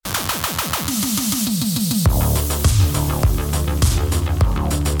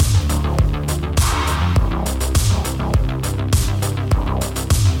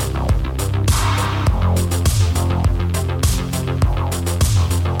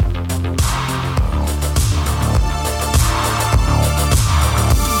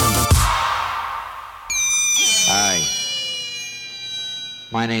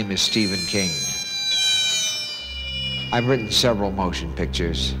My name is Stephen King. I've written several motion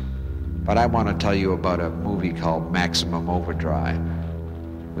pictures, but I want to tell you about a movie called Maximum Overdrive,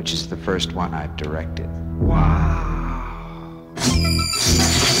 which is the first one I've directed. Wow.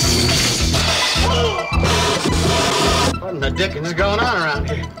 What in the dickens is going on around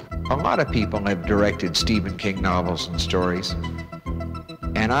here? A lot of people have directed Stephen King novels and stories,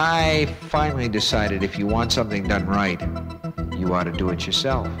 and I finally decided if you want something done right, you ought to do it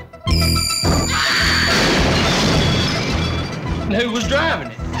yourself. And who was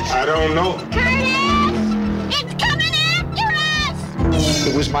driving it? I don't know. Curtis! It's coming after us!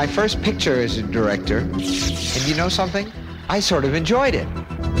 It was my first picture as a director, and you know something? I sort of enjoyed it. What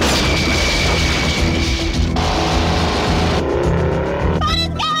is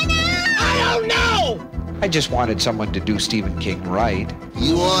going on? I don't know! I just wanted someone to do Stephen King right.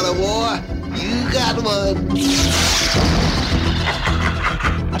 You want a war? You got one.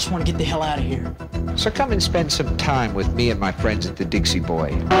 I just want to get the hell out of here. So come and spend some time with me and my friends at the Dixie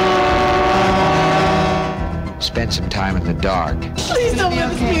Boy. Spend some time in the dark. Please don't let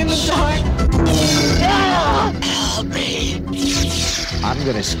us be in the dark. Help me. I'm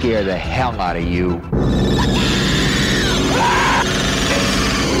gonna scare the hell out of you.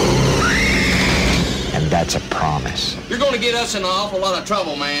 And that's a promise. You're going to get us in an awful lot of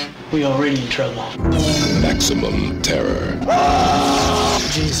trouble, man. We already in trouble. Maximum terror.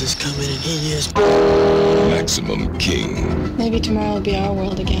 Jesus coming and he is. Maximum King. Maybe tomorrow will be our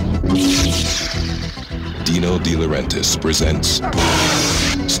world again. Dino De Laurentiis presents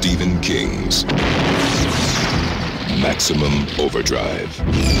Stephen King's Maximum Overdrive.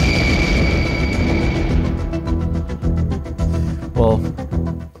 Well,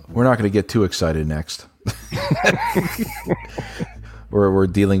 we're not going to get too excited next. we're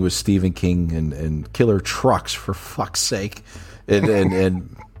dealing with Stephen King and killer trucks, for fuck's sake,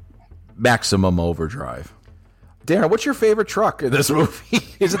 and Maximum Overdrive. Darren, what's your favorite truck in this movie?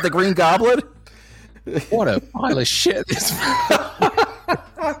 Is it the Green Goblin? What a pile of shit this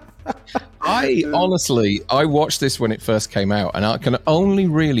I watched this when it first came out, and I can only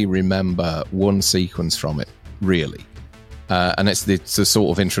really remember one sequence from it, really. And it's the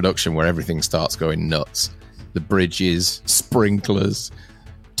sort of introduction where everything starts going nuts. The bridges, sprinklers,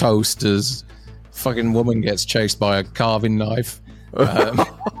 toasters, fucking woman gets chased by a carving knife. The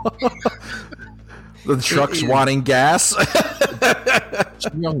truck's wanting gas.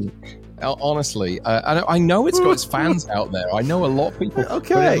 Honestly, I know it's got its fans out there. I know a lot of people.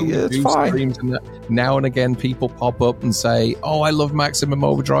 Okay, it's fine. Now and again, people pop up and say, "Oh, I love Maximum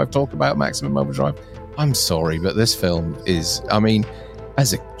Overdrive. Talk about Maximum Overdrive." I'm sorry, but this film is, I mean,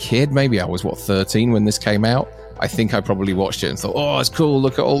 as a kid, maybe I was, 13 when this came out? I think I probably watched it and thought, oh, it's cool,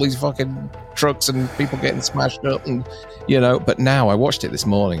 look at all these fucking trucks and people getting smashed up and, but now I watched it this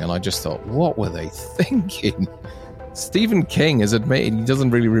morning and I just thought, what were they thinking? Stephen King has admitted he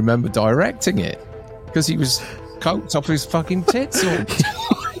doesn't really remember directing it because he was coked off his fucking tits.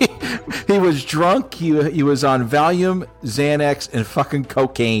 He was drunk, he was on Valium, Xanax, and fucking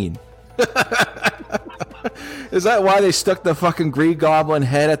cocaine. Is that why they stuck the fucking Green Goblin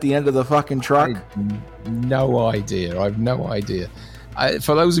head at the end of the fucking truck? No idea. I have no idea.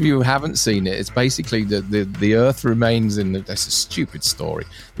 For those of you who haven't seen it, it's basically the Earth remains in that's a stupid story.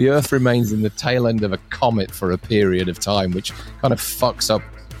 The Earth remains in the tail end of a comet for a period of time, which kind of fucks up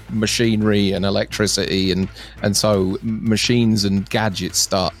machinery and electricity, and so machines and gadgets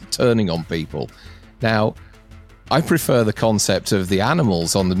start turning on people. Now, I prefer the concept of the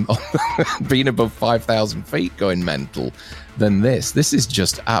animals on being above 5,000 feet going mental than this. This is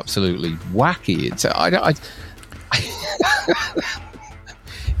just absolutely wacky.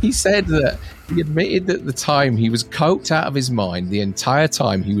 He said that he admitted that at the time he was coked out of his mind the entire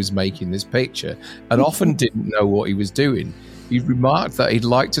time he was making this picture and often didn't know what he was doing. He remarked that he'd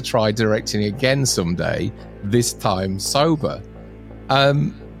like to try directing again someday, this time sober.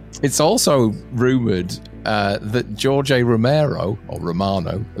 It's also rumoured that George A. Romero, or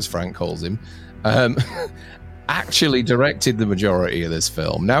Romano, as Frank calls him, actually directed the majority of this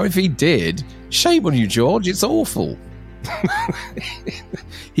film. Now, if he did, shame on you, George, it's awful.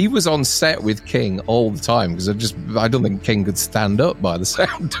 He was on set with King all the time because I don't think King could stand up by the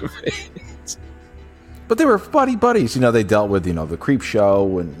sound of it. But they were buddies. They dealt with, the Creep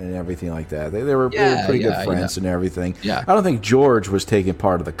Show and everything like that. They were pretty good friends and everything. Yeah. I don't think George was taking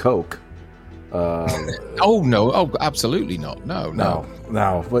part of the coke. Oh, no. Oh, absolutely not. No.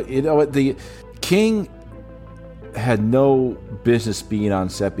 But, the King had no business being on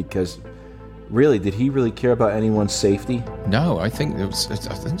set because, really, did he really care about anyone's safety? No, I think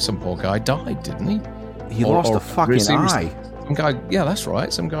some poor guy died, didn't he? He lost a fucking eye. Some guy, yeah, that's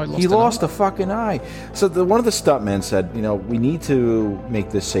right. Some guy lost. He lost a fucking eye. So one of the stuntmen said, we need to make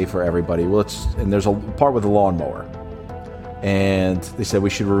this safe for everybody. Well, and there's a part with the lawnmower, and they said we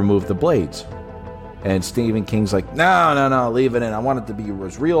should remove the blades. And Stephen King's like, no, leave it in. I want it to be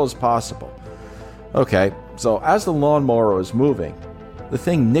as real as possible. Okay, so as the lawnmower was moving, the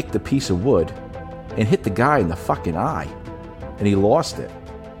thing nicked a piece of wood and hit the guy in the fucking eye, and he lost it.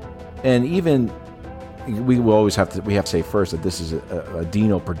 And even we have to say first that this is a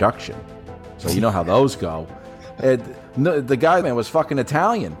Dino production, so you know how those go. And the guy, man, was fucking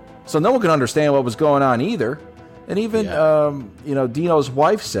Italian, so no one could understand what was going on either. And even Dino's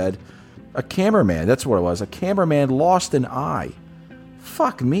wife said, a cameraman, that's what it was. A cameraman lost an eye.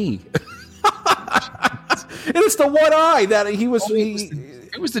 Fuck me. And it's the one eye that he was.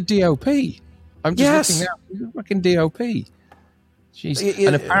 It was the DOP. I'm just looking now. It was the fucking DOP. Jeez.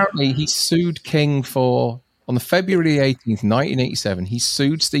 And apparently he sued King on the February 18th, 1987, he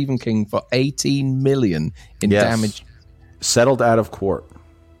sued Stephen King for $18 million in damage. Settled out of court.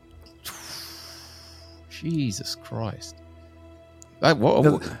 Jesus Christ.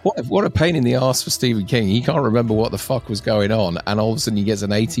 What a pain in the ass for Stephen King. He can't remember what the fuck was going on, and all of a sudden he gets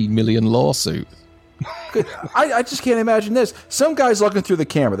an $18 million lawsuit. I just can't imagine this. Some guy's looking through the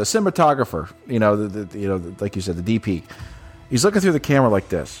camera, the cinematographer, like you said, the DP. He's looking through the camera like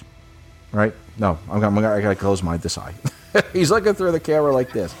this, right? No, I gotta close this eye. He's looking through the camera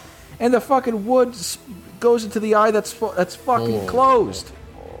like this, and the fucking wood goes into the eye that's fucking closed.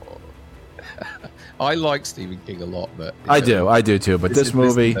 I like Stephen King a lot, but I do too. But this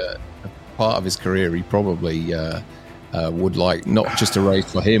movie, part of his career, he probably would like not just erased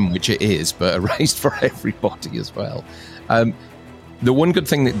for him, which it is, but erased for everybody as well. The one good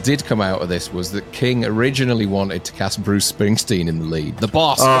thing that did come out of this was that King originally wanted to cast Bruce Springsteen in the lead, the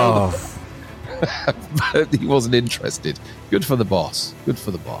boss. Oh. But he wasn't interested. Good for the boss.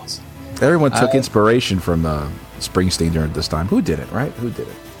 Everyone took inspiration from Springsteen during this time. Who didn't, right? Who did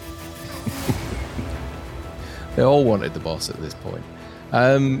it? They all wanted the boss at this point.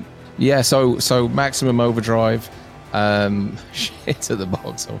 So Maximum Overdrive, shit at the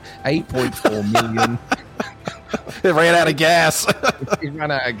box. So 8.4 million. It ran out of gas. It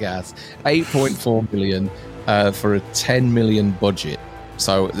ran out of gas. 8.4 million for a 10 million budget.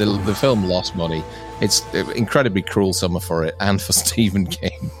 So the film lost money. It's incredibly cruel summer for it and for Stephen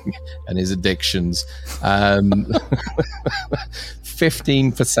King and his addictions.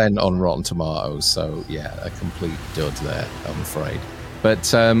 15% on Rotten Tomatoes. So, yeah, a complete dud there, I'm afraid.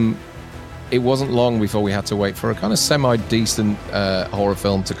 But it wasn't long before we had to wait for a kind of semi-decent horror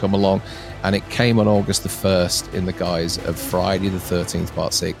film to come along. And it came on August the 1st in the guise of Friday the 13th,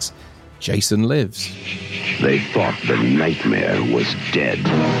 Part 6, Jason Lives. They thought the nightmare was dead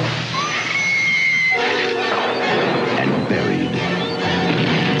and buried.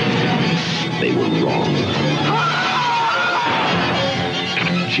 They were wrong.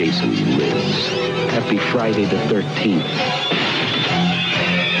 Jason Lives. Happy Friday the 13th.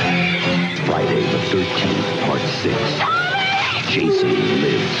 Friday the 13th, Part 6. Jason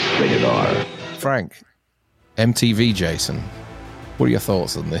Lives. Rated R. Frank, MTV Jason. What are your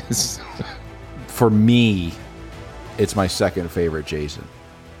thoughts on this? For me, it's my second favorite Jason.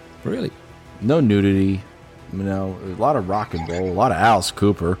 Really? No nudity, a lot of rock and roll, a lot of Alice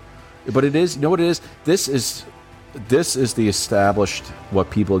Cooper. But it is, what it is? This is the established, what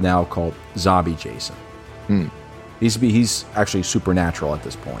people now call zombie Jason. He's actually supernatural at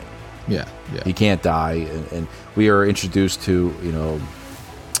this point. Yeah. He can't die, and we are introduced to,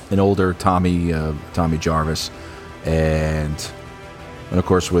 an older Tommy Jarvis, and of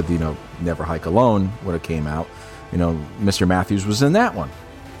course with Never Hike Alone when it came out, Mr. Matthews was in that one.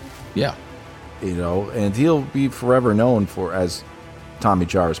 Yeah. And he'll be forever known as Tommy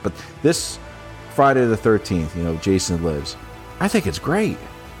Jarvis. But this Friday the 13th, Jason Lives. I think it's great.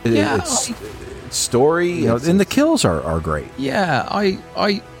 It's story, and the kills are great. Yeah,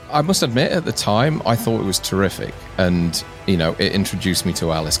 I must admit at the time I thought it was terrific, and it introduced me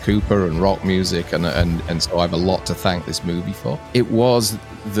to Alice Cooper and rock music, and so I have a lot to thank this movie for.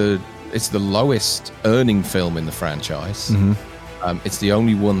 It's the lowest earning film in the franchise. Mm-hmm. It's the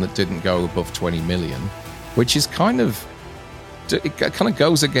only one that didn't go above 20 million, which is kind of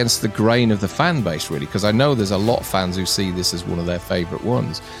goes against the grain of the fan base, really, because I know there's a lot of fans who see this as one of their favorite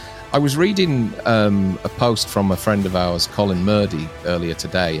ones. I was reading a post from a friend of ours, Colin Murdy, earlier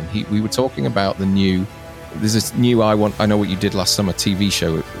today, and we were talking about there's this new I Know What You Did Last Summer TV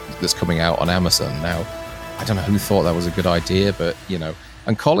show that's coming out on Amazon. Now, I don't know who thought that was a good idea, but,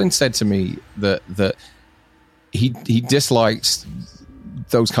 and Colin said to me that he dislikes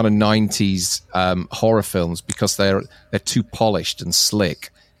those kind of 90s horror films because they're too polished and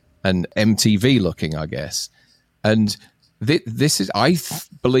slick and MTV looking, I guess. And this is,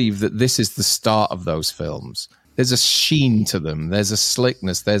 believe that this is the start of those films. There's a sheen to them. There's a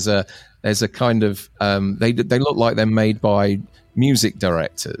slickness. There's a kind of they look like they're made by music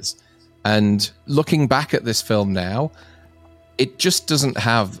directors. And looking back at this film now, it just doesn't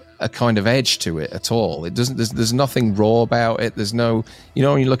have a kind of edge to it at all. It doesn't. There's nothing raw about it. There's no,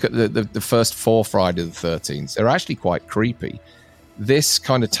 when you look at the first 4 Friday the 13th, they're actually quite creepy. This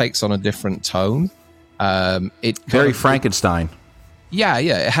kind of takes on a different tone. Very Frankenstein. Yeah,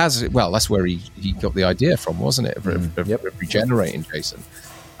 it has. Well, that's where he got the idea from, wasn't it? Of regenerating Jason.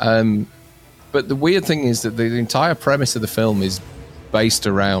 But the weird thing is that the entire premise of the film is based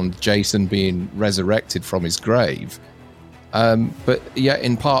around Jason being resurrected from his grave. But yet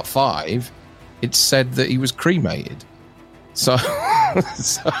in part 5, it's said that he was cremated. So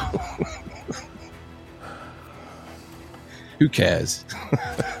who cares?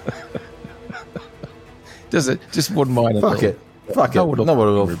 Does it? Just wouldn't mind. Fuck it. Fuck it. Nobody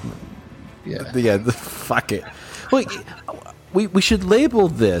will. Yeah. Fuck it. Well, we should label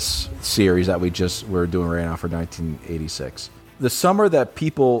this series that we're doing right now for 1986 the summer that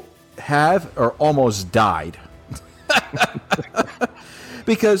people have or almost died.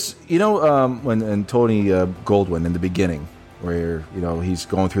 Because when Tony Goldwyn in the beginning, where he's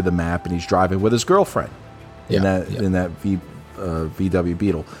going through the map and he's driving with his girlfriend in that VW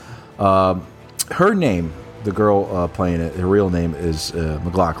Beetle. Her name, the girl playing it, her real name is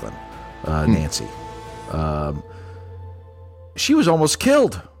McLaughlin, Nancy. She was almost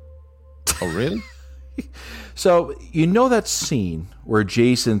killed. Oh, really? So that scene where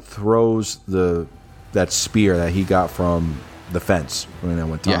Jason throws that spear that he got from the fence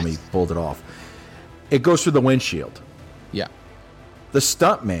when Tommy pulled it off. It goes through the windshield. Yeah. The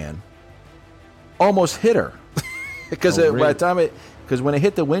stuntman almost hit her because by the time because when it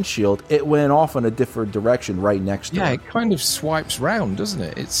hit the windshield, it went off in a different direction right next to her. Yeah, it kind of swipes round, doesn't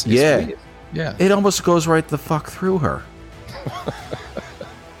it? It's weird. Yeah. It almost goes right the fuck through her.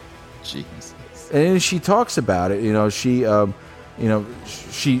 Jesus. And she talks about it. She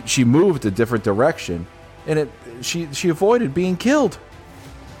moved a different direction, and she avoided being killed.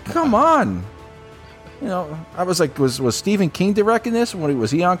 Come on. I was like, was Stephen King directing this?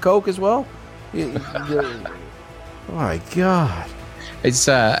 Was he on coke as well? Oh my God.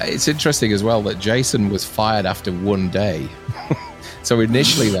 It's interesting as well that Jason was fired after one day. So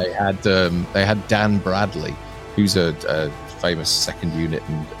initially they had Dan Bradley, who's a famous second unit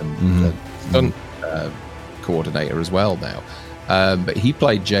and stunt coordinator as well now. But he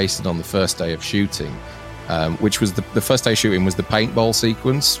played Jason on the first day of shooting, which was the first day of shooting was the paintball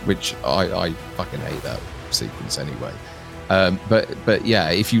sequence, which I fucking hate that sequence anyway. But yeah,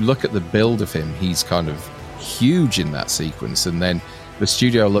 if you look at the build of him, he's kind of huge in that sequence. And then the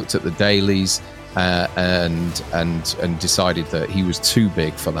studio looked at the dailies and decided that he was too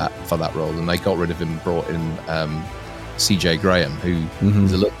big for that role, and they got rid of him and brought in CJ Graham, who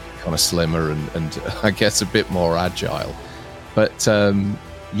is a little kind of slimmer and I guess a bit more agile. But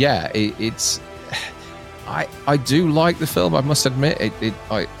it's I do like the film, I must admit.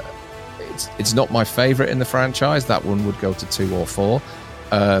 It's not my favorite in the franchise. That one would go to 2 or 4,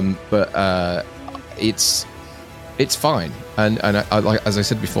 but it's fine. And I like, as I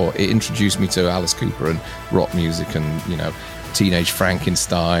said before, it introduced me to Alice Cooper and rock music and Teenage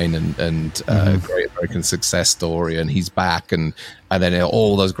Frankenstein and Great American Success Story, and he's back, and then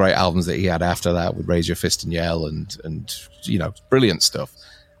all those great albums that he had after that with Raise Your Fist and Yell and brilliant stuff.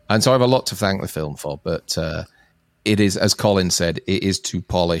 And so I have a lot to thank the film for, but it is, as Colin said, it is too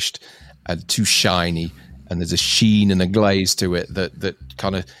polished and too shiny, and there's a sheen and a glaze to it that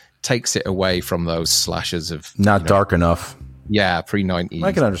kind of takes it away from those slashes of not dark enough. Yeah, pre-90s.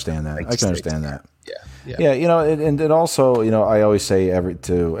 I can understand that. Yeah. And also, I always say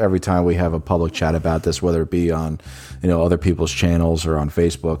every time we have a public chat about this, whether it be on, other people's channels or on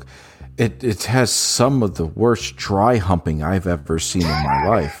Facebook, it has some of the worst dry humping I've ever seen in my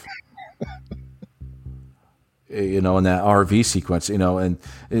life. In that RV sequence, and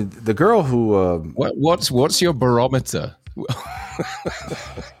the girl who what's your barometer?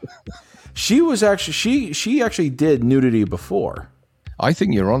 She was actually she actually did nudity before. I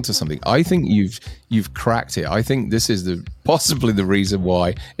think you're onto something. I think you've cracked it. I think this is possibly the reason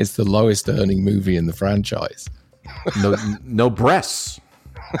why it's the lowest earning movie in the franchise. No breasts.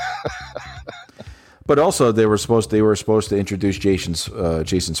 But also they were supposed to introduce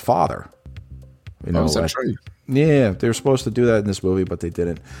Jason's father, You know, is that true? Yeah, they were supposed to do that in this movie, but they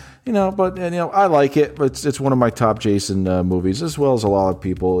didn't. You know, but I like it. It's one of my top Jason movies, as well as a lot of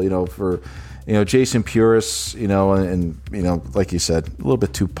people. You know, for Jason purists. You know, and like you said, a little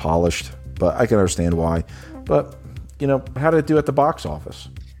bit too polished, but I can understand why. But how did it do at the box office?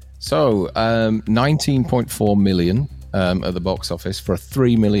 So, 19.4 million at the box office for a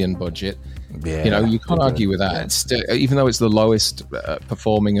 $3 million budget. Yeah, you can't argue with that. It's still, even though it's the lowest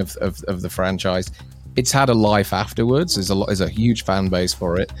performing of the franchise, it's had a life afterwards. There's a huge fan base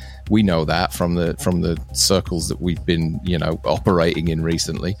for it. We know that from the circles that we've been operating in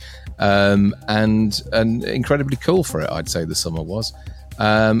recently, and incredibly cool for it. I'd say the summer was,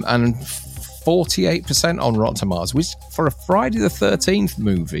 and 48% on Rotten Tomatoes, which for a Friday the 13th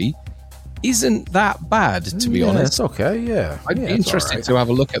movie isn't that bad, to be honest. It's okay. Yeah, I'd be interested to have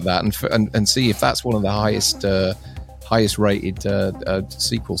a look at that and see if that's one of the highest rated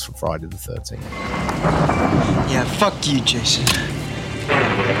sequels for Friday the 13th. Yeah, fuck you, Jason.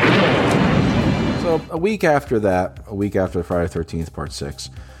 So a week after Friday the 13th Part 6,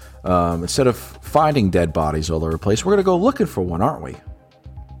 instead of finding dead bodies all over the place, we're going to go looking for one, aren't we?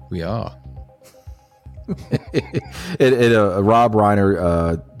 We are. A Rob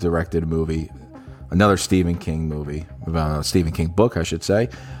Reiner directed movie, another Stephen King movie, Stephen King book, I should say.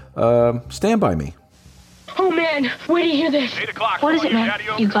 Stand By Me. Oh, man, where do you hear this? 8 o'clock. What is it, man?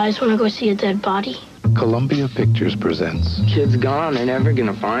 You guys want to go see a dead body? Columbia Pictures presents Kid's gone. They're never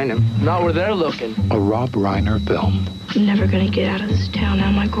gonna find him. Not where they're looking. a Rob Reiner film. I'm never going to get out of this town,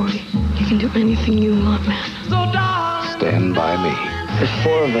 am I, Gordy? You can do anything you want, man. Stand By Me. There's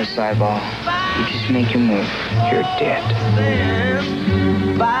 4 of us, Eyeball. You just make your move. You're dead.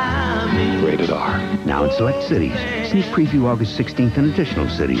 Rated R. Now in select cities. Sneak preview August 16th in additional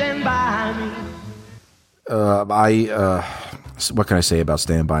cities. What can I say about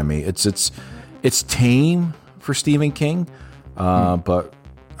Stand By Me? It's tame for Stephen King, but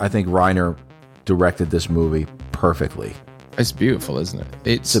I think Reiner directed this movie perfectly. It's beautiful, isn't it?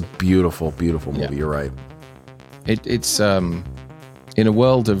 It's a beautiful, beautiful movie. Yeah. You're right. It's in a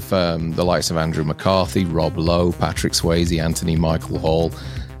world of the likes of Andrew McCarthy, Rob Lowe, Patrick Swayze, Anthony Michael Hall,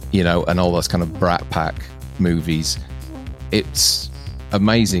 and all those kind of Brat Pack movies. It's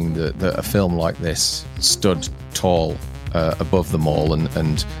amazing that a film like this stood tall above them all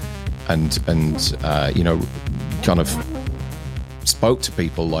and kind of spoke to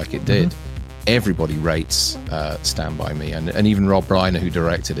people like it did. Mm-hmm. Everybody rates Stand By Me, and even Rob Reiner, who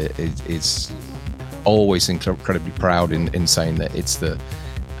directed it, is always incredibly proud in saying that it's the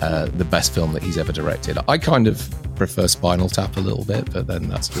best film that he's ever directed. I kind of prefer Spinal Tap a little bit, but then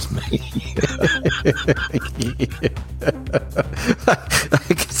that's just me. I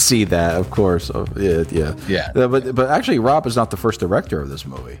can see that, of course. Yeah. But actually, Rob is not the first director of this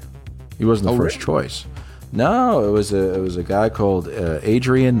movie. He wasn't the first choice. No, it was a guy called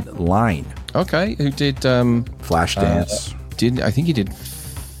Adrian Lyne. Okay, who did Flashdance? I think he did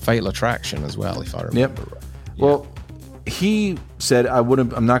Fatal Attraction as well, if I remember. Yep. Right. Yeah. Well, he said I'm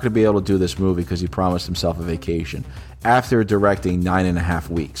not going to be able to do this movie because he promised himself a vacation after directing 9.5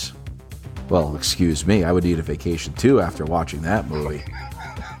 weeks. Well, excuse me, I would need a vacation too after watching that movie.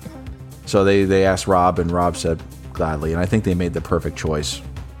 So they asked Rob, and Rob said gladly, and I think they made the perfect choice,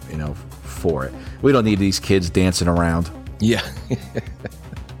 for it. We don't need these kids dancing around. Yeah.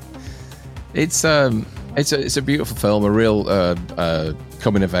 It's a beautiful film, a real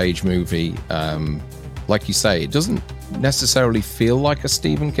coming of age movie. Like you say, it doesn't necessarily feel like a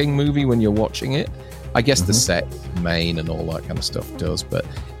Stephen King movie when you're watching it. I guess the set, Maine, and all that kind of stuff does, but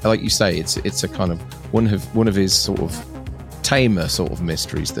like you say, it's a kind of one of his sort of tamer sort of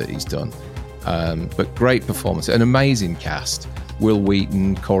mysteries that he's done. But great performance, an amazing cast: Will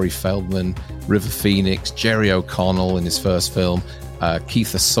Wheaton, Corey Feldman, River Phoenix, Jerry O'Connell in his first film,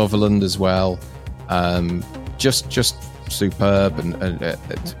 Kiefer Sutherland as well. Just superb, and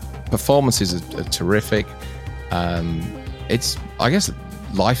performances are terrific. It's, I guess,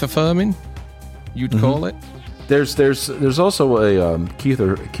 life affirming, you'd call it. There's also a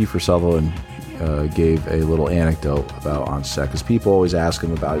Kiefer Sutherland gave a little anecdote about on set, because people always ask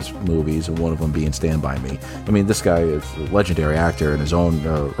him about his movies, and one of them being Stand By Me. I mean, this guy is a legendary actor in his own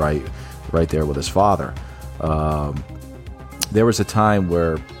right there with his father. There was a time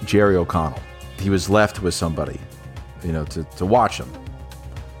where Jerry O'Connell, he was left with somebody, to watch him.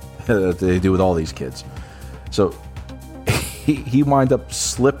 They do with all these kids. So he wound up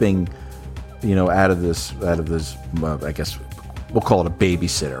slipping, out of this. I guess we'll call it a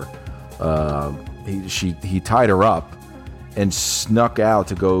babysitter. He tied her up and snuck out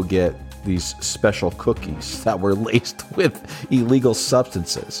to go get these special cookies that were laced with illegal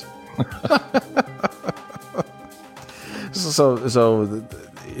substances. So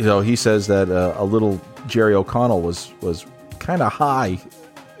he says that a little Jerry O'Connell was kind of high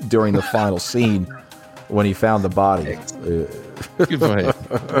during the final scene when he found the body. Good for him.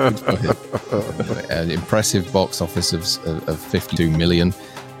 An impressive box office of 52 million,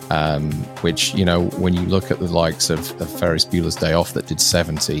 which, when you look at the likes of Ferris Bueller's Day Off that did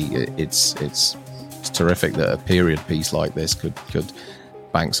 70, it's terrific that a period piece like this could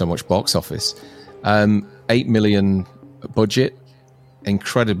bank so much box office. 8 million budget,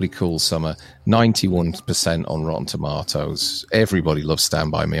 incredibly cool summer, 91% on Rotten Tomatoes. Everybody loves Stand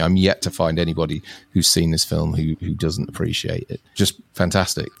By Me. I'm yet to find anybody who's seen this film who doesn't appreciate it. Just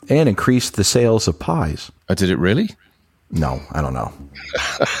fantastic. And increased the sales of pies. Oh, did it really? No, I don't know.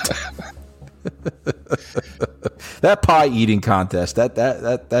 That pie eating contest,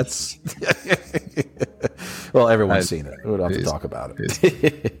 that's well, everyone's seen it. We don't have to talk about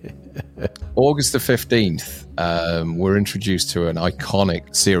it. August the 15th, we're introduced to an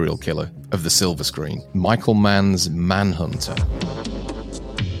iconic serial killer of the silver screen, Michael Mann's Manhunter.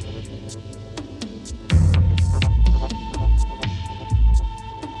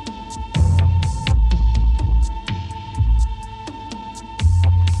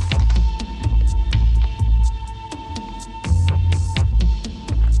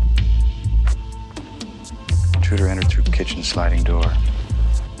 Intruder entered through kitchen sliding door.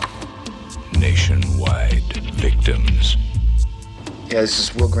 Nationwide victims. Yeah, this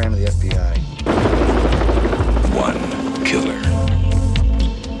is Will Graham of the FBI. One killer.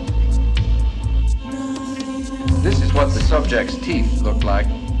 This is what the subject's teeth look like.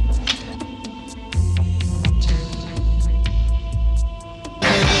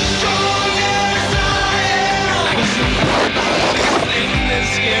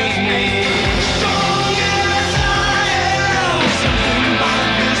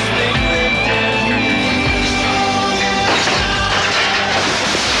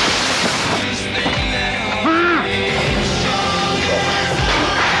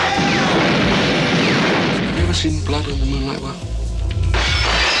 Seen blood on the moonlight well?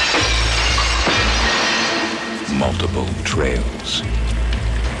 Multiple trails.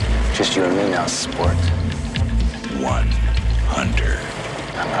 Just you and me now, sport. One hunter.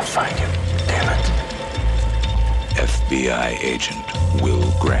 I'm gonna find you, damn it. FBI agent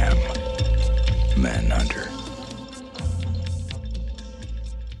Will Graham. Manhunter.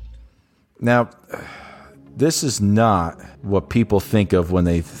 Now, this is not what people think of when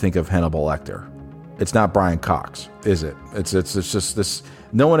they think of Hannibal Lecter. It's not Brian Cox, is it? It's just this.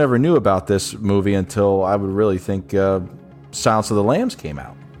 No one ever knew about this movie until I would really think Silence of the Lambs came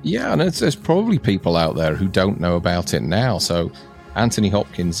out. Yeah, and there's probably people out there who don't know about it now. So Anthony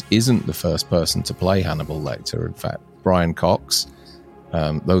Hopkins isn't the first person to play Hannibal Lecter. In fact, Brian Cox,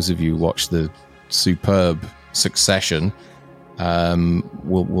 those of you who watch the superb Succession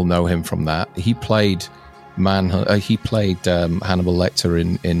will know him from that. He played Hannibal Lecter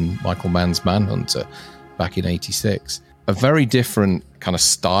in Michael Mann's Manhunter back in '86. A very different kind of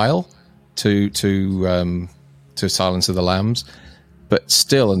style to Silence of the Lambs, but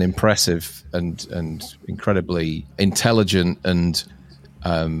still an impressive and incredibly intelligent and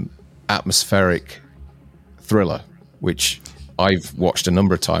atmospheric thriller, which I've watched a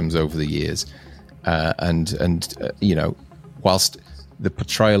number of times over the years. Whilst the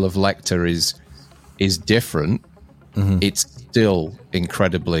portrayal of Lecter is different, it's still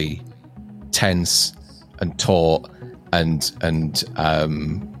incredibly tense and taut and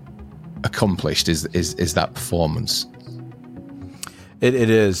accomplished is that performance. It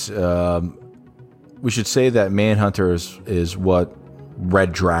is. We should say that Manhunter is what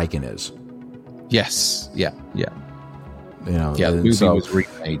Red Dragon is. Yes. Yeah. The movie was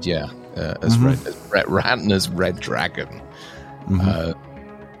remade. As Brett Ratner's Red Dragon.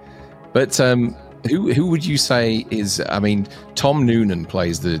 But who would you say is? I mean, Tom Noonan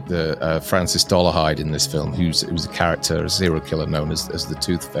plays the Francis Dolarhyde in this film, who's a character, a serial killer known as the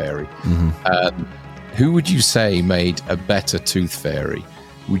Tooth Fairy. Who would you say made a better Tooth Fairy?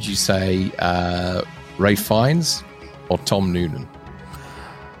 Would you say Ralph Fiennes or Tom Noonan?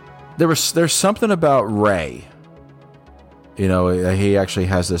 There's something about Ray. He actually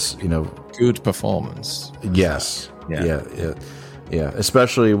has this. Good performance. Yes. Yeah.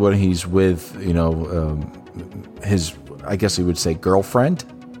 Especially when he's with his, I guess he would say, girlfriend,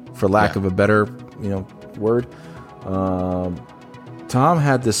 for lack of a better word. Tom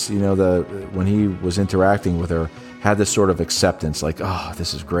had this, when he was interacting with her, had this sort of acceptance, like, oh,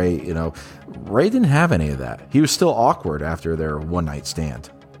 this is great. Ray didn't have any of that. He was still awkward after their one night stand.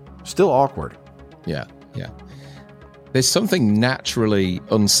 Still awkward. Yeah. there's something naturally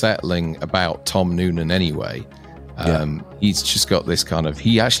unsettling about Tom Noonan anyway. He's just got this kind of,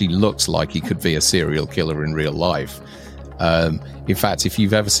 he actually looks like he could be a serial killer in real life. In fact, if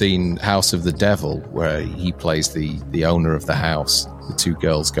you've ever seen House of the Devil, where he plays the owner of the house, the two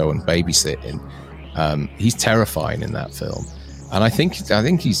girls go and babysit in, he's terrifying in that film. And I think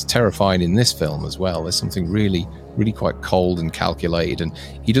he's terrifying in this film as well. There's something really, really quite cold and calculated, and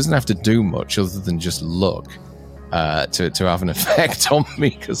he doesn't have to do much other than just look to have an effect on me,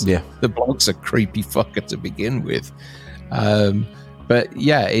 because the bloke's a creepy fucker to begin with. But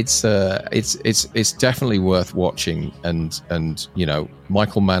yeah, it's definitely worth watching, and you know,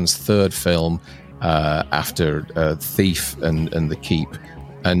 Michael Mann's third film after Thief and The Keep,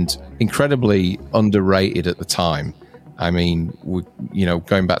 and incredibly underrated at the time. I mean,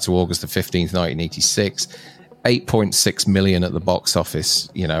 going back to August the 15th, 1986, 8.6 million at the box office.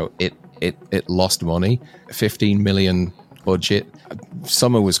 You know, it lost money, 15 million budget.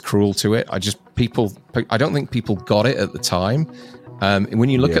 Summer was cruel to it. I don't think people got it at the time. When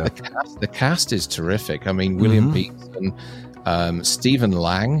you look at the cast is terrific. I mean, William Peterson, Stephen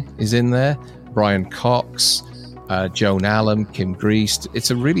Lang is in there, Brian Cox, Joan Allen, Kim Greist. It's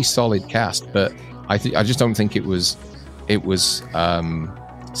a really solid cast, but I just don't think it was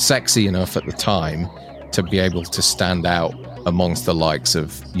sexy enough at the time to be able to stand out amongst the likes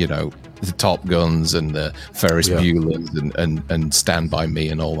of, you know, the Top Guns and the Ferris Bueller's and Stand By Me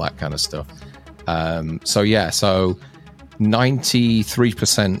and all that kind of stuff. So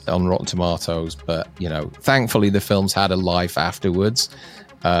 93% on Rotten Tomatoes, but, you know, thankfully the film's had a life afterwards,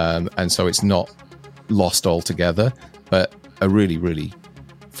 and so it's not lost altogether, but a really, really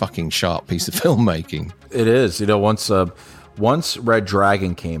fucking sharp piece of filmmaking. It is. You know, once Red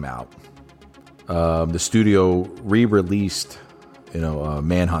Dragon came out, the studio re-released,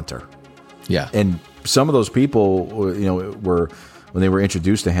 Manhunter. Yeah. And some of those people, were, when they were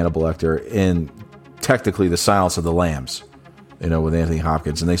introduced to Hannibal Lecter in technically The Silence of the Lambs, with Anthony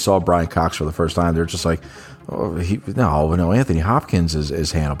Hopkins, and they saw Brian Cox for the first time, they're just like, no, Anthony Hopkins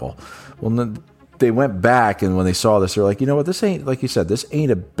is Hannibal. Well, then they went back, and when they saw this, they're like, you know what, this ain't, like you said, this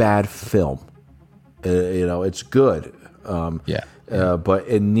ain't a bad film. It's good. But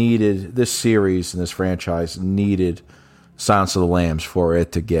it needed, this series and this franchise needed Silence of the Lambs for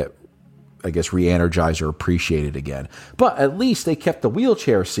it to get, I guess, re-energized or appreciated again. But at least they kept the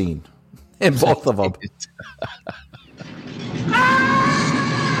wheelchair scene in both of them.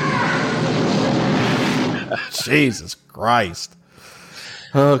 Jesus Christ.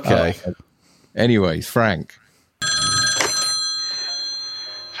 Okay. Anyway, Frank.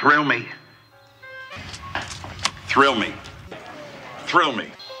 Thrill me. Thrill me. Thrill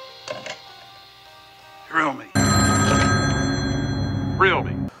me. Thrill me. Thrill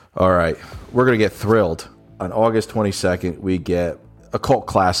me. All right. We're going to get thrilled. On August 22nd, we get a cult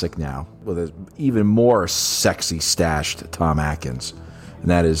classic now with an even more sexy stashed Tom Atkins, and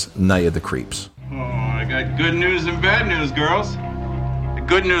that is Night of the Creeps. Oh, I got good news and bad news, girls. The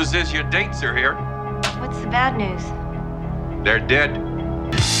good news is your dates are here. What's the bad news? They're dead.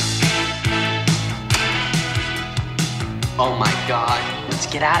 Oh my God, let's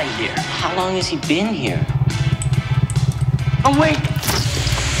get out of here. How long has he been here? Oh wait!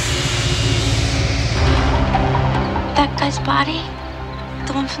 That guy's body?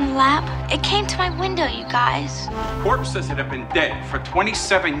 The one from the lab? It came to my window, you guys. Corpses that have been dead for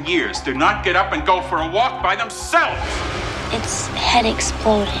 27 years do not get up and go for a walk by themselves! Its head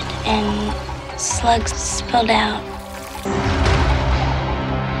exploded and slugs spilled out.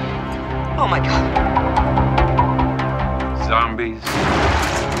 Oh my God. Zombies,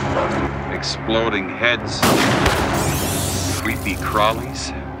 exploding heads, creepy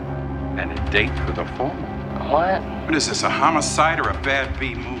crawlies, and a date with a foreman. What? What is this, a homicide or a bad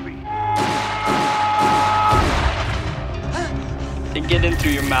B movie? They get in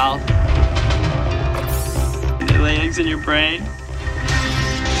through your mouth. They lay eggs in your brain.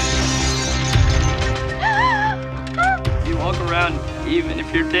 You walk around even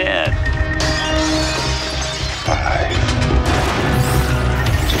if you're dead. 5,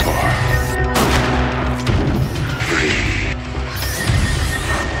 4, 3,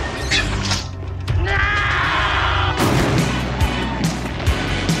 2.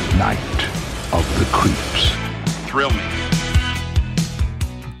 Night of the Creeps. Thrill me.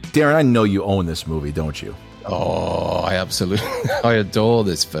 Darren, I know you own this movie, don't you? Oh, I absolutely, I adore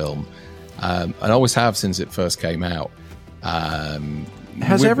this film. And always have since it first came out. It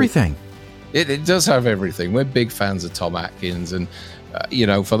has everything. It does have everything. We're big fans of Tom Atkins, and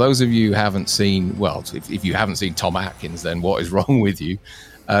for those of you who haven't seen, well, if you haven't seen Tom Atkins, then what is wrong with you?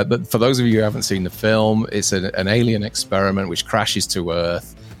 But for those of you who haven't seen the film, it's an alien experiment which crashes to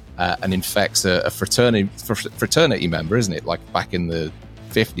Earth and infects a fraternity member, isn't it? Like back in the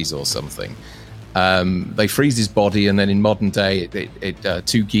 50s or something. They freeze his body, and then in modern day,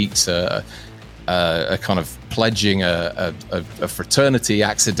 two geeks are kind of pledging a fraternity,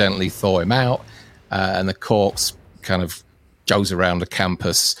 accidentally thaw him out, and the corpse kind of goes around the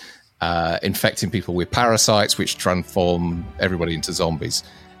campus, infecting people with parasites, which transform everybody into zombies.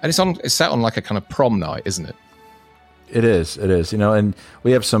 And it's set on like a kind of prom night, isn't it? It is. And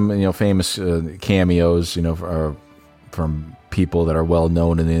we have some, famous cameos, from people that are well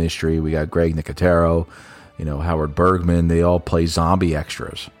known in the industry. We got Greg Nicotero, Howard Bergman. They all play zombie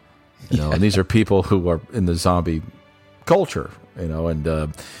extras, and these are people who are in the zombie culture, and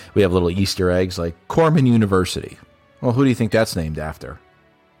we have little Easter eggs like Corman University. Well, who do you think that's named after?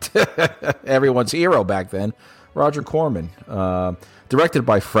 Everyone's hero back then, Roger Corman. Directed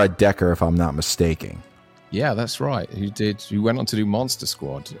by Fred Decker, if I'm not mistaken. Yeah, that's right. Who went on to do Monster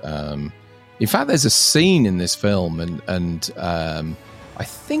Squad. In fact, there's a scene in this film, and I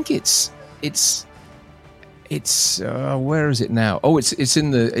think it's where is it now? Oh, it's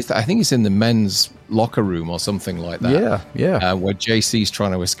in the. I think it's in the men's locker room or something like that. Yeah. Where JC's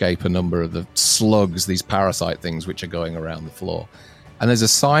trying to escape a number of the slugs, these parasite things, which are going around the floor. And there's a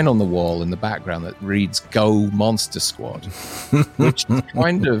sign on the wall in the background that reads "Go Monster Squad," which is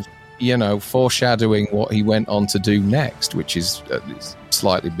kind of, foreshadowing what he went on to do next, which is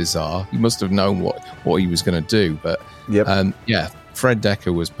slightly bizarre. He must have known what he was going to do. But Fred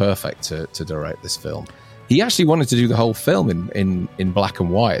Decker was perfect to direct this film. He actually wanted to do the whole film in black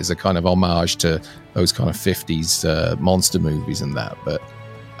and white as a kind of homage to those kind of 50s monster movies and that. But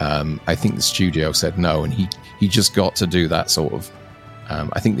I think the studio said no, and he just got to do that sort of.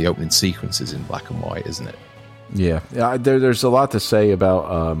 I think the opening sequence is in black and white, isn't it? Yeah. There's a lot to say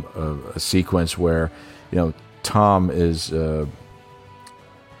about a sequence where, Tom is, I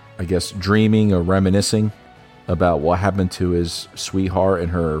guess, dreaming or reminiscing about what happened to his sweetheart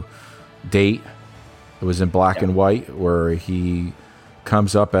and her date. It was in black and white, where he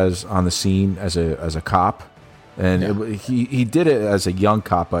comes up on the scene as a cop, and he did it as a young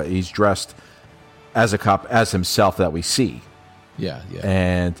cop, but he's dressed as a cop as himself that we see. Yeah.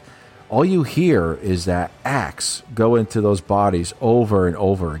 And all you hear is that axe go into those bodies over and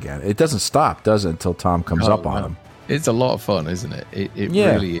over again. It doesn't stop, does it, until Tom comes up on him. It's a lot of fun, isn't it? It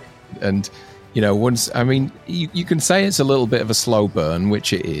really is. And, you can say it's a little bit of a slow burn,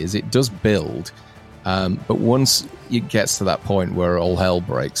 which it is. It does build. But once it gets to that point where all hell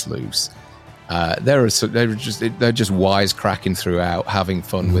breaks loose, they're just wisecracking throughout, having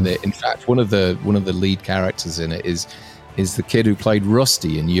fun with it. In fact, one of the lead characters in it is the kid who played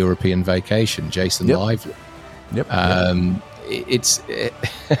Rusty in European Vacation, Jason Lively. Yep.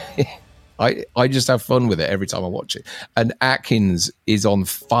 I just have fun with it every time I watch it. And Atkins is on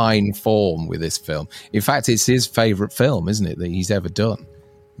fine form with this film. In fact, it's his favorite film, isn't it, that he's ever done?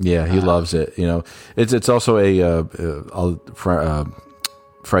 Yeah, he loves it. It's also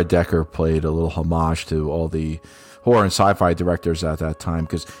Fred Decker played a little homage to all the horror and sci-fi directors at that time,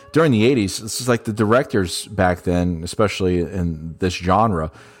 because during the 80s, this is like the directors back then, especially in this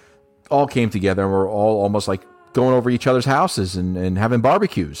genre, all came together and were all almost like going over each other's houses and having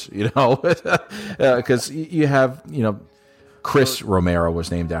barbecues, because you have, Chris Romero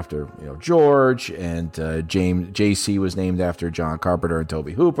was named after George, and JC was named after John Carpenter and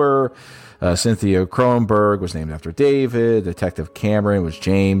Tobe Hooper. Cynthia Cronenberg was named after David. Detective Cameron was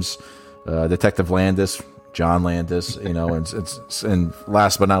James. Detective Landis, John Landis. And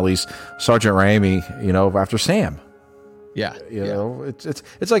last but not least, Sergeant Raimi. After Sam. Yeah,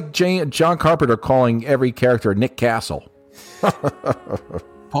 it's like John Carpenter calling every character Nick Castle.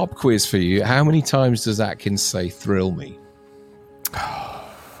 Pop quiz for you: how many times does Atkins say "thrill me"?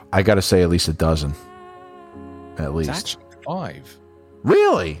 I got to say at least a dozen. At least. It's actually 5.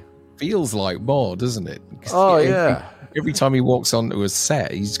 Really? Feels like more, doesn't it? Oh, yeah. Every time he walks onto a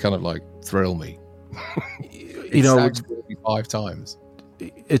set, he's kind of like, thrill me. It's actually 5 times.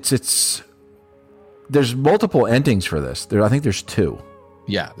 It's there's multiple endings for this. I think there's 2.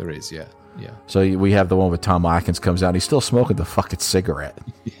 Yeah, there is, yeah. So we have the one with Tom Atkins comes out, and he's still smoking the fucking cigarette.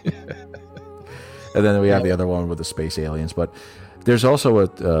 And then we have the other one with the space aliens, but there's also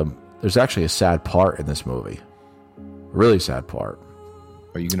there's actually a sad part in this movie. Really sad part.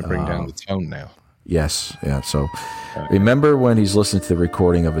 Are you going to bring down the tone now? Yes. Yeah. So remember when he's listening to the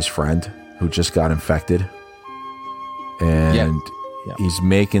recording of his friend who just got infected? And he's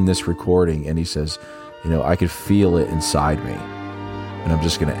making this recording, and he says, I could feel it inside me, and I'm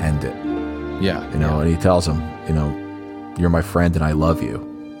just going to end it. Yeah. And he tells him, you're my friend and I love you.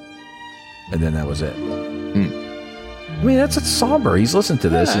 and then that was it. I mean, that's somber. He's listened to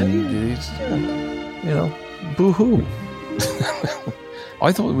this, and he's, boo-hoo.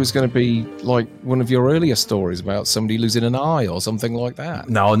 I thought it was going to be like one of your earlier stories about somebody losing an eye or something like that.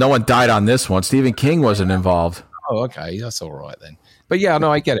 No one died on this one. Stephen King wasn't involved. Oh, okay. That's all right then. But yeah,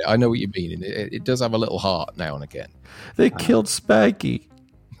 no, I get it. I know what you mean. It does have a little heart now and again. They killed Spanky.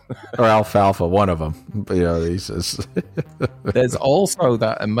 Or Alfalfa, one of them. He says. There's also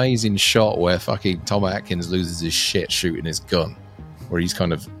that amazing shot where fucking Tom Atkins loses his shit shooting his gun, where he's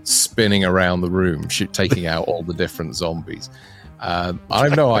kind of spinning around the room, taking out all the different zombies. I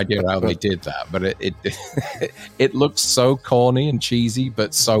have no idea how they did that, but it looks so corny and cheesy,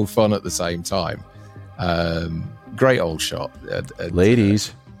 but so fun at the same time. Great old shot.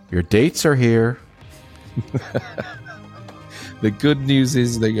 Ladies, your dates are here. The good news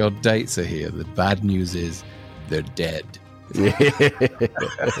is that your dates are here. The bad news is they're dead.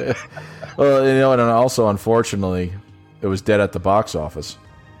 Well, and also, unfortunately, it was dead at the box office.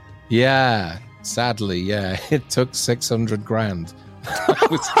 Yeah, sadly, yeah. It took $600,000.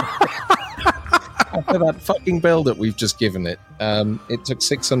 After that fucking build that we've just given it, it took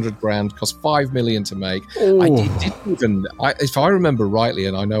 $600,000, cost $5 million to make. If I remember rightly,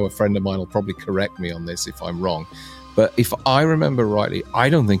 and I know a friend of mine will probably correct me on this if I'm wrong, but if I remember rightly, I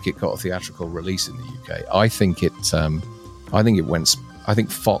don't think it got a theatrical release in the UK. I think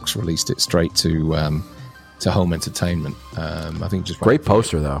Fox released it straight to home entertainment. I think just great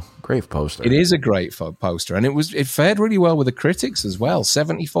poster though. Great poster. It is a great poster, and it fared really well with the critics as well.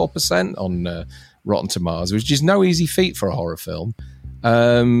 74% on Rotten Tomatoes, which is no easy feat for a horror film.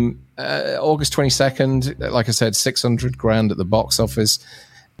 August 22nd, like I said, $600,000 at the box office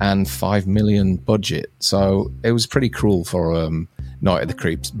and $5 million budget. So it was pretty cruel for Night of the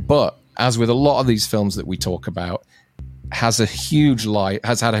Creeps. But as with a lot of these films that we talk about, has had a huge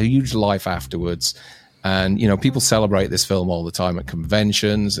life afterwards. And, people celebrate this film all the time at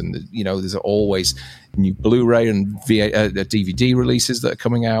conventions, and, there's always new Blu-ray and DVD releases that are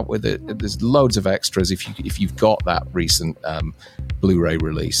coming out with it. There's loads of extras if you've got that recent Blu-ray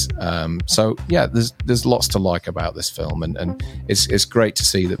release. So, yeah, there's lots to like about this film, and it's great to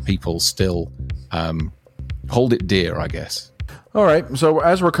see that people still hold it dear, I guess. All right, so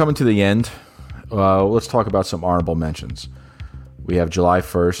as we're coming to the end, let's talk about some honorable mentions. We have July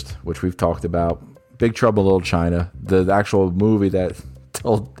 1st, which we've talked about. Big Trouble in Little China, the actual movie that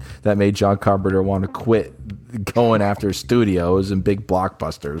made John Carpenter want to quit going after studios and big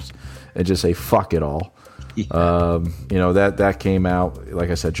blockbusters and just say fuck it all. Yeah. That came out,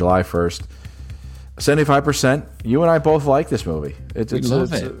 like I said, July 1st. 75%. You and I both like this movie. We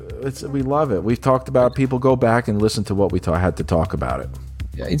love it. We've talked about it. People go back and listen to what we had to talk about it.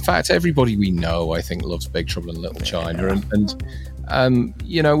 Yeah, in fact, everybody we know, I think, loves Big Trouble in Little China,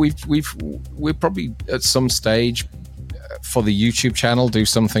 we're probably at some stage for the YouTube channel do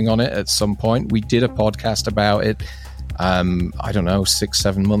something on it at some point. We did a podcast about it, I don't know,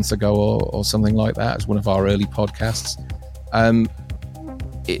 6-7 months ago or something like that. It's one of our early podcasts.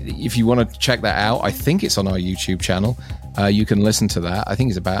 If you want to check that out, I think it's on our YouTube channel. You can listen to that. I think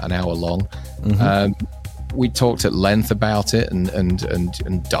it's about an hour long. Mm-hmm. We talked at length about it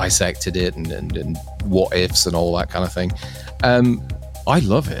and dissected it and what ifs and all that kind of thing. I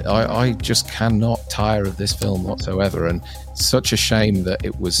love it. I just cannot tire of this film whatsoever, and such a shame that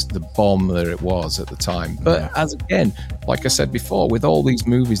it was the bomb that it was at the time. But as again, like I said before, with all these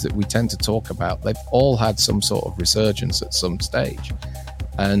movies that we tend to talk about, they've all had some sort of resurgence at some stage.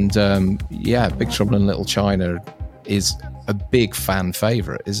 And Big Trouble in Little China is a big fan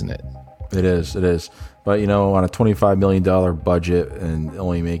favorite, isn't it? It is. But, on a $25 million budget and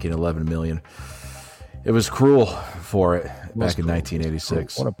only making $11 million, it was cruel for it back in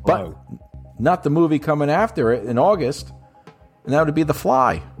 1986. What a blow. But not the movie coming after it in August, and that would be The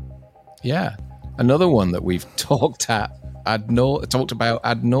Fly. Yeah. Another one that we've talked about ad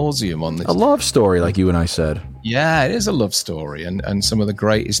nauseum on this. A love story, like you and I said. Yeah, it is a love story, and some of the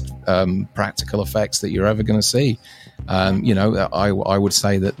greatest practical effects that you're ever going to see. I would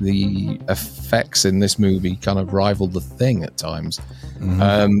say that the effects in this movie kind of rival The Thing at times.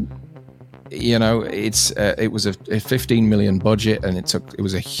 Mm-hmm. It was a $15 million budget, and it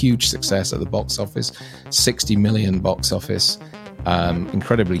was a huge success at the box office. $60 million box office.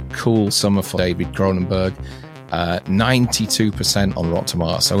 Incredibly cool summer for David Cronenberg. 92% on Rotten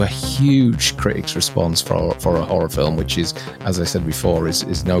Tomatoes, so a huge critics response for a horror film, which is, as I said before,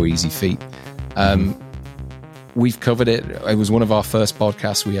 is no easy feat. We've covered it. It was one of our first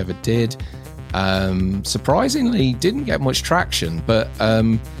podcasts we ever did. Surprisingly, didn't get much traction, but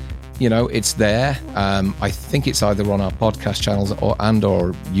it's there. I think it's either on our podcast channels or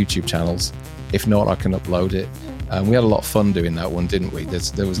YouTube channels. If not, I can upload it. We had a lot of fun doing that one, didn't we?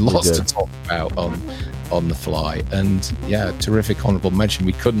 There was lots to talk about on the fly, and yeah, terrific honourable mention.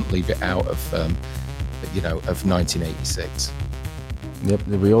 We couldn't leave it out of 1986. Yep,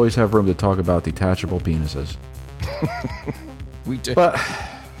 we always have room to talk about detachable penises. We do. But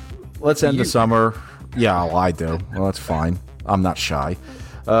let's end the summer. Yeah, well, I do. Well, that's fine. I'm not shy.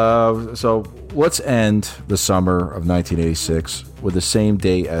 So let's end the summer of 1986 with the same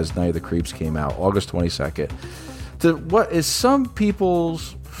date as Night of the Creeps came out, August 22nd. What is some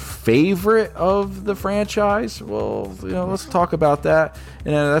people's favorite of the franchise? Well, let's talk about that.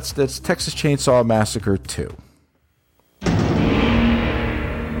 And that's Texas Chainsaw Massacre 2.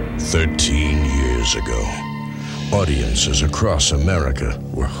 13 years ago, audiences across America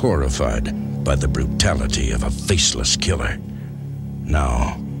were horrified by the brutality of a faceless killer.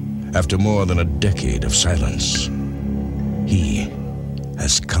 Now, after more than a decade of silence, he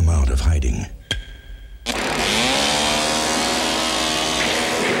has come out of hiding.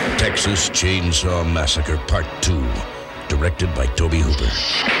 Texas Chainsaw Massacre Part 2, directed by Tobe Hooper.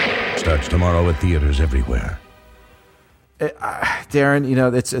 Starts tomorrow at theaters everywhere. Darren,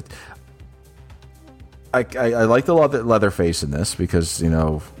 I like the Leatherface in this because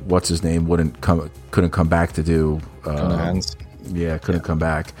what's his name couldn't come back to do. Couldn't come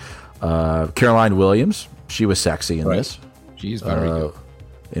back. Caroline Williams, she was sexy in this. She's very good.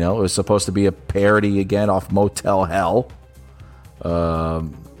 It was supposed to be a parody again off Motel Hell. But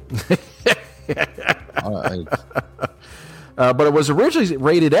it was originally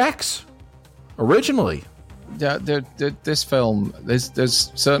rated X. Originally. Yeah, this film.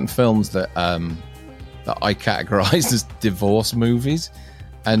 There's certain films that I categorize as divorce movies,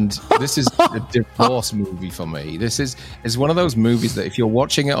 and this is a divorce movie for me. This is one of those movies that if you're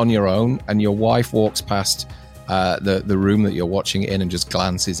watching it on your own and your wife walks past the room that you're watching it in and just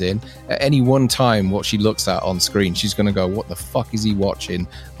glances in, at any one time what she looks at on screen, she's going to go, "What the fuck is he watching?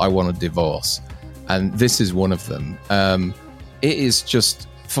 I want a divorce." And this is one of them. It is just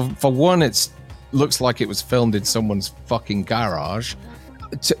for one, it's looks like it was filmed in someone's fucking garage.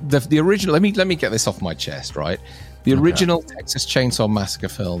 The original. Let me get this off my chest, right? The original Texas Chainsaw Massacre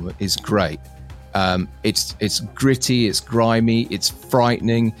film is great. It's gritty, it's grimy, it's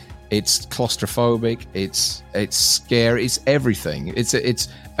frightening, it's claustrophobic, it's scary, it's everything. It's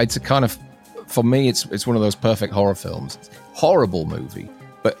a kind of, for me, it's one of those perfect horror films. Horrible movie,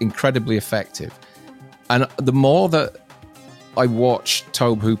 but incredibly effective. And the more that I watch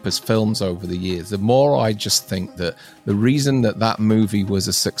Tobe Hooper's films over the years, the more I just think that the reason that movie was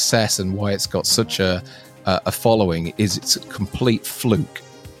a success and why it's got such a following is it's a complete fluke.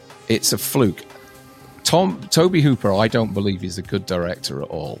 It's a fluke. Tobe Hooper, I don't believe he's a good director at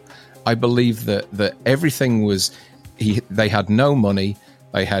all. I believe that everything was, they had no money,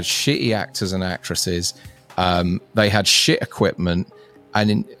 they had shitty actors and actresses, they had shit equipment,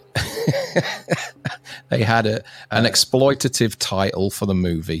 and they had an exploitative title for the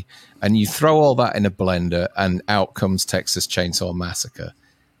movie, and you throw all that in a blender and out comes Texas Chainsaw Massacre.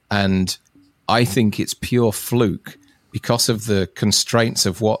 And I think it's pure fluke because of the constraints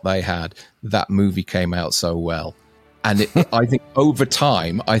of what they had. That movie came out so well. And I think over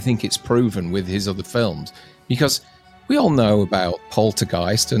time, I think it's proven with his other films, because we all know about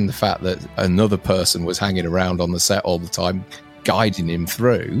Poltergeist and the fact that another person was hanging around on the set all the time, guiding him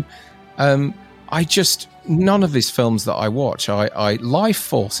through. None of these films that I watch, Life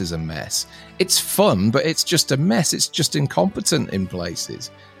Force is a mess. It's fun, but it's just a mess. It's just incompetent in places.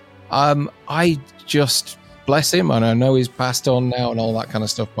 I just, bless him, and I know he's passed on now and all that kind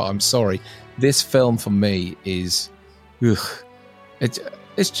of stuff, but I'm sorry. This film for me is, it's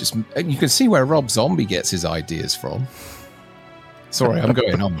just, you can see where Rob Zombie gets his ideas from. Sorry, I'm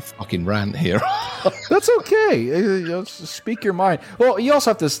going on a fucking rant here. That's okay. Speak your mind. Well, you also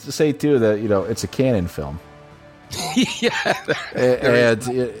have to say too that it's a canon film.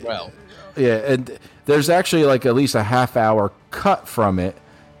 And there's actually like at least a half-hour cut from it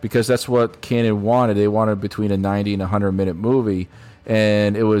because that's what Canon wanted. They wanted between a 90 and 100-minute movie,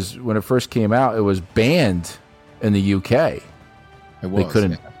 and it was when it first came out, it was banned in the UK. It was.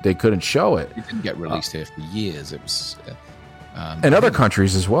 They couldn't show it. It didn't get released here for years. It was. And other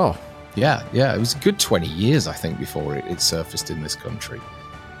countries as well. Yeah. It was a good 20 years, I think, before it surfaced in this country.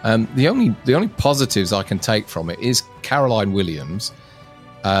 The only positives I can take from it is Caroline Williams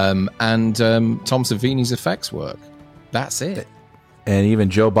and Tom Savini's effects work. That's it. And even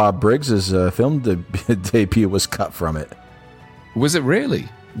Joe Bob Briggs's film debut was cut from it. Was it really?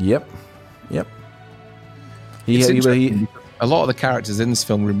 Yep. a lot of the characters in this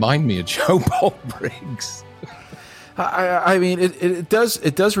film remind me of Joe Bob Briggs. I mean, it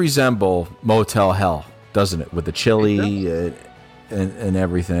does resemble Motel Hell, doesn't it? With the chili and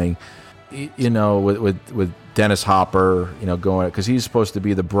everything, you know, with Dennis Hopper, you know, going, because he's supposed to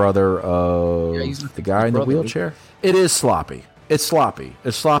be the brother of the guy in the wheelchair. It is sloppy. It's sloppy.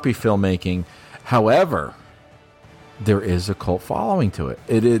 It's sloppy filmmaking. However, there is a cult following to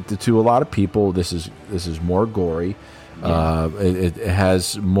it. To a lot of people, this is more gory. Yeah. It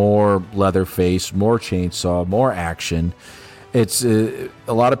has more Leatherface, more chainsaw, more action. It's a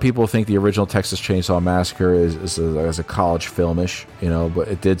lot of people think the original Texas Chainsaw Massacre is a college filmish, you know, but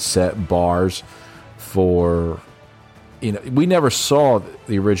it did set bars for, you know, we never saw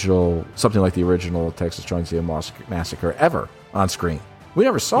the original, something like the original Texas Chainsaw Massacre ever on screen. We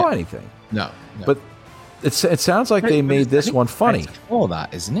never saw anything. No. But it sounds like they made this one funny. For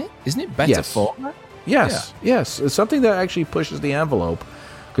that, isn't it? Isn't it better for that? Yes, yes. It's something that actually pushes the envelope.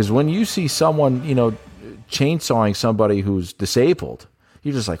 Because when you see someone, you know, chainsawing somebody who's disabled,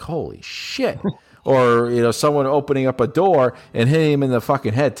 you're just like, holy shit. Or, you know, someone opening up a door and hitting him in the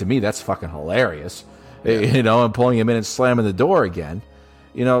fucking head. To me, that's fucking hilarious. Yeah. You know, and pulling him in and slamming the door again.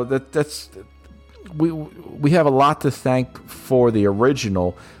 You know, that's we have a lot to thank for the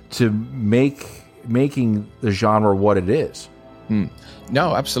original to making the genre what it is.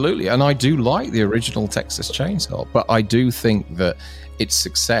 No, absolutely. And I do like the original Texas Chainsaw, but I do think that its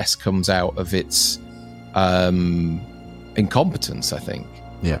success comes out of its incompetence, I think.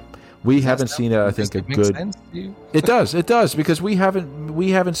 Yeah. We haven't seen I think a good sense to you? It does because we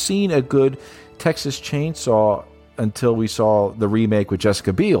haven't seen a good Texas Chainsaw until we saw the remake with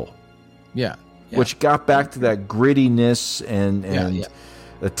Jessica Biel. Yeah. Which got back to that grittiness and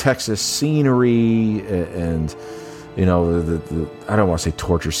the Texas scenery and you know, the I don't want to say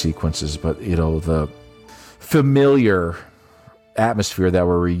torture sequences, but, you know, the familiar atmosphere that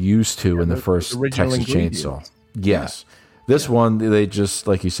we're used to in the first Texas Chainsaw. Yes. This one, they just,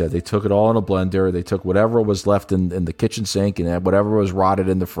 like you said, they took it all in a blender. They took whatever was left in the kitchen sink and whatever was rotted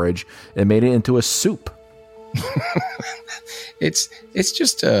in the fridge and made it into a soup. It's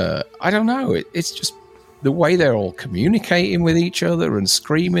just, I don't know. It's just the way they're all communicating with each other and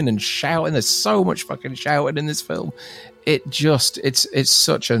screaming and shouting. There's so much fucking shouting in this film. It's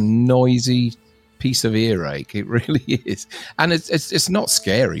such a noisy piece of earache. It really is. And it's not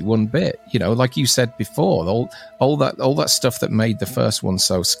scary one bit. You know, like you said before, all that stuff that made the first one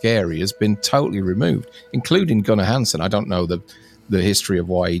so scary has been totally removed, including Gunnar Hansen. I don't know the history of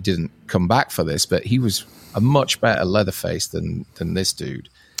why he didn't come back for this, but he was a much better Leatherface than this dude.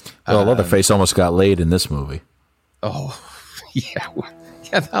 Well, Leatherface almost got laid in this movie. Oh, yeah.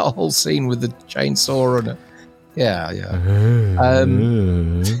 Yeah, that whole scene with the chainsaw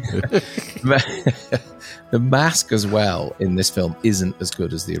and the mask as well in this film isn't as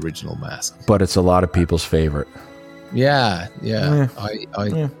good as the original mask. But it's a lot of people's favorite. Yeah. I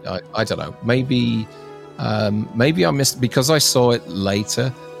don't know. Maybe I missed because I saw it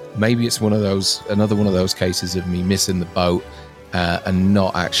later. Maybe it's another one of those cases of me missing the boat. And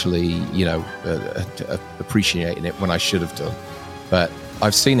not actually, you know, appreciating it when I should have done. But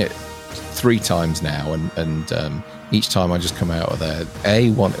I've seen it 3 times now, and each time I just come out of there,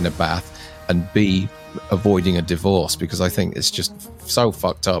 A, wanting a bath, and B, avoiding a divorce, because I think it's just so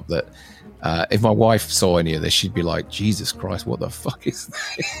fucked up that if my wife saw any of this, she'd be like, Jesus Christ, what the fuck is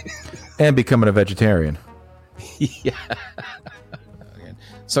this? And becoming a vegetarian. Yeah.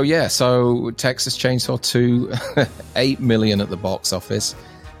 So Texas Chainsaw 2, $8 million at the box office,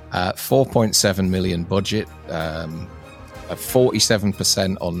 4.7 million budget,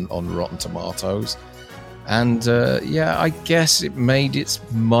 47% on Rotten Tomatoes, and I guess it made its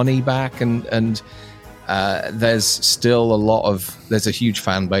money back, and there's a huge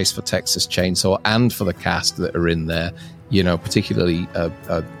fan base for Texas Chainsaw and for the cast that are in there, you know, particularly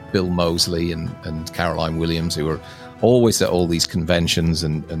Bill Moseley and Caroline Williams, who are always at all these conventions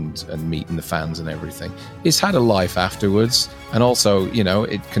and meeting the fans and everything. It's had a life afterwards, and also, you know,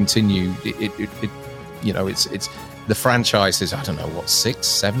 it continued. It you know, it's the franchise is, I don't know, what, 6,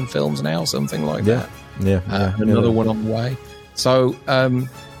 7 films now, something like that. Yeah. Another one on the way. So,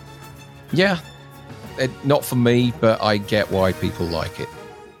 not for me, but I get why people like it.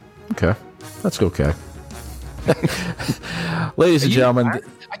 Okay, that's okay. Ladies and gentlemen,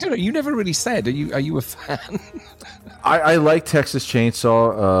 I don't know. You never really said. Are you a fan? I like Texas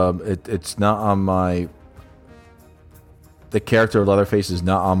Chainsaw. It's not on my. The character of Leatherface is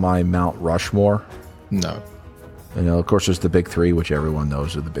not on my Mount Rushmore. No. You know, of course, there's the big 3, which everyone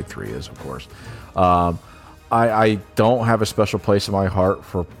knows who the big 3 is. Of course, I don't have a special place in my heart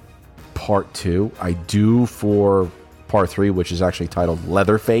for Part 2. I do for Part 3, which is actually titled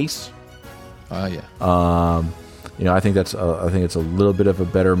Leatherface. Oh yeah. I think it's a little bit of a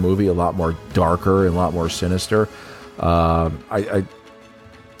better movie, a lot more darker and a lot more sinister.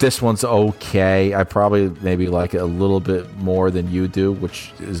 This one's okay. I probably maybe like it a little bit more than you do,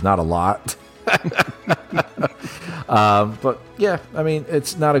 which is not a lot. But yeah, I mean,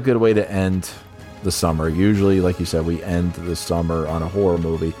 it's not a good way to end the summer. Usually, like you said, we end the summer on a horror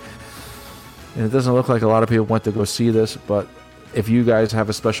movie. And it doesn't look like a lot of people went to go see this, but if you guys have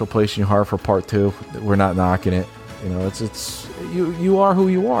a special place in your heart for Part 2, we're not knocking it. It's you are who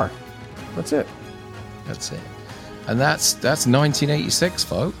you are. That's it. That's it. And that's 1986,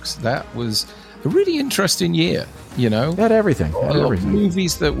 folks. That was a really interesting year, Had everything. A lot of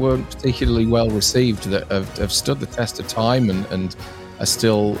movies that weren't particularly well received that have stood the test of time and are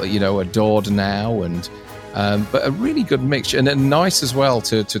still, adored now. And but a really good mixture, and nice as well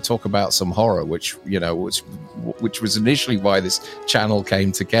to talk about some horror, which was initially why this channel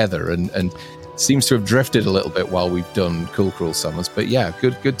came together, and seems to have drifted a little bit while we've done Cool Cruel Summers. But yeah,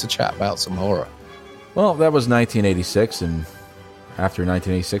 good to chat about some horror. Well, that was 1986, and after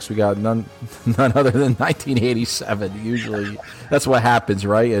 1986, we got none other than 1987. Usually, that's what happens,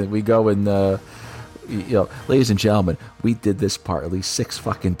 right? And we go and, ladies and gentlemen, we did this part at least 6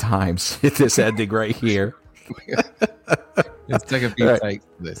 fucking times. This ending right here. Let's take a few takes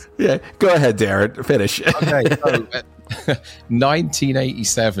of this. Yeah, go ahead, Darren. Finish. Okay, so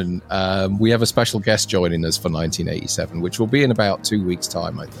 1987. We have a special guest joining us for 1987, which will be in about 2 weeks'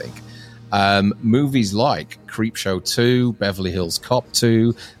 time, I think. Movies like Creepshow 2, Beverly Hills Cop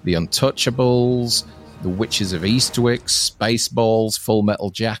 2, The Untouchables, The Witches of Eastwick, Spaceballs, Full Metal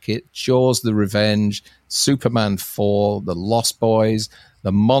Jacket, Jaws the Revenge, Superman 4, The Lost Boys,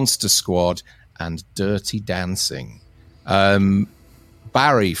 The Monster Squad, and Dirty Dancing.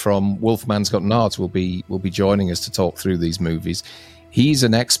 Barry from Wolfman's Got Nards will be joining us to talk through these movies. He's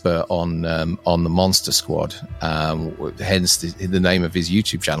an expert on the Monster Squad, hence the name of his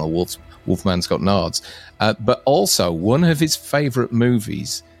YouTube channel, Wolfman's Got Nards. But also, one of his favorite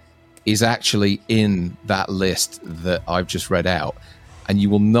movies is actually in that list that I've just read out, and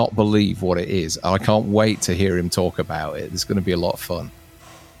you will not believe what it is. I can't wait to hear him talk about it. It's going to be a lot of fun.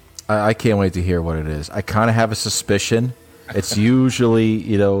 I can't wait to hear what it is. I kind of have a suspicion. It's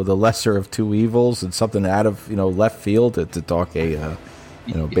usually, the lesser of two evils and something out of, left field to talk a,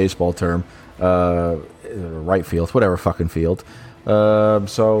 baseball term, right field, whatever fucking field.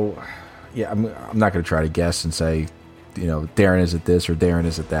 So, yeah, I'm not going to try to guess and say, Darren is at this or Darren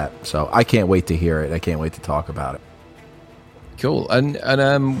is at that. So I can't wait to hear it. I can't wait to talk about it. Cool.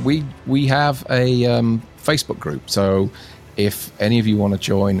 And we have a Facebook group. So if any of you want to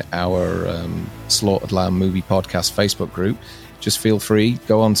join our Slaughtered Lamb Movie Podcast Facebook group, just feel free,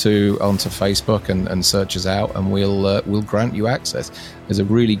 go onto Facebook and search us out, and we'll grant you access. There's a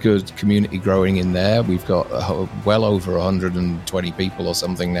really good community growing in there. We've got well over 120 people or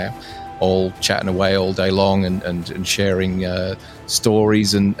something now, all chatting away all day long and sharing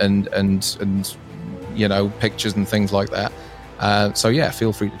stories and pictures and things like that. So yeah,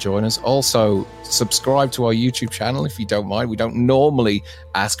 feel free to join us. Also, subscribe to our YouTube channel if you don't mind. We don't normally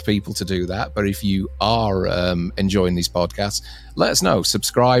ask people to do that, but if you are enjoying these podcasts, let us know.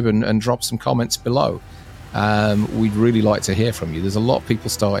 Subscribe and drop some comments below. We'd really like to hear from you. There's a lot of people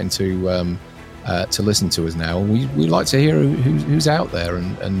starting to listen to us now, and we'd like to hear who's out there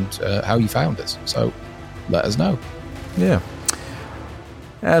and how you found us. So let us know. Yeah.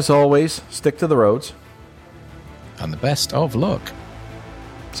 As always, stick to the roads. And the best of luck.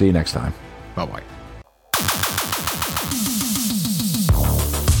 See you next time. Bye-bye.